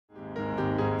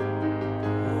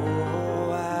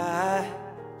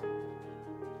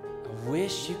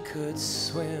wish you could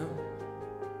swim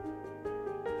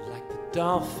like the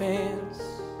dolphins.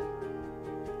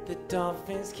 The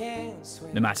dolphins can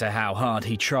swim. No matter how hard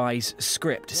he tries,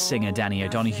 script singer Danny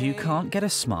O'Donoghue can't get a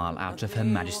smile out of Her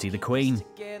Majesty the Queen.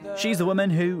 She's the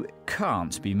woman who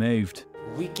can't be moved.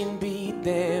 We can beat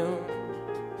them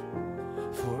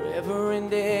forever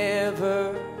and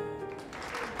ever.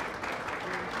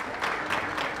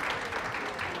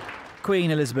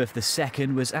 Queen Elizabeth II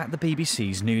was at the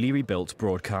BBC's newly rebuilt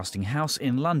broadcasting house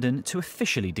in London to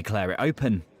officially declare it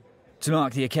open. To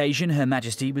mark the occasion, Her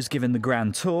Majesty was given the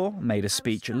Grand Tour, made a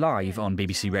speech live on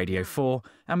BBC Radio 4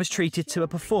 and was treated to a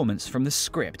performance from the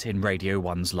script in Radio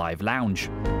 1's Live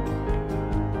Lounge.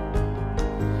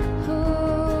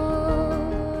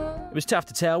 It was tough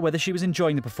to tell whether she was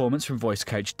enjoying the performance from voice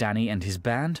coach Danny and his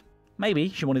band. Maybe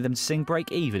she wanted them to sing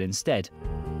Break Even instead.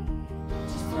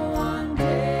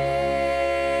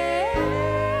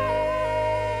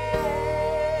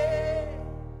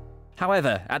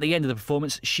 However, at the end of the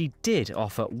performance, she did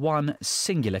offer one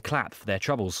singular clap for their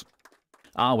troubles.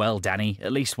 Ah well, Danny,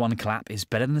 at least one clap is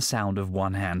better than the sound of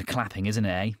one hand clapping, isn't it,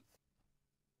 eh?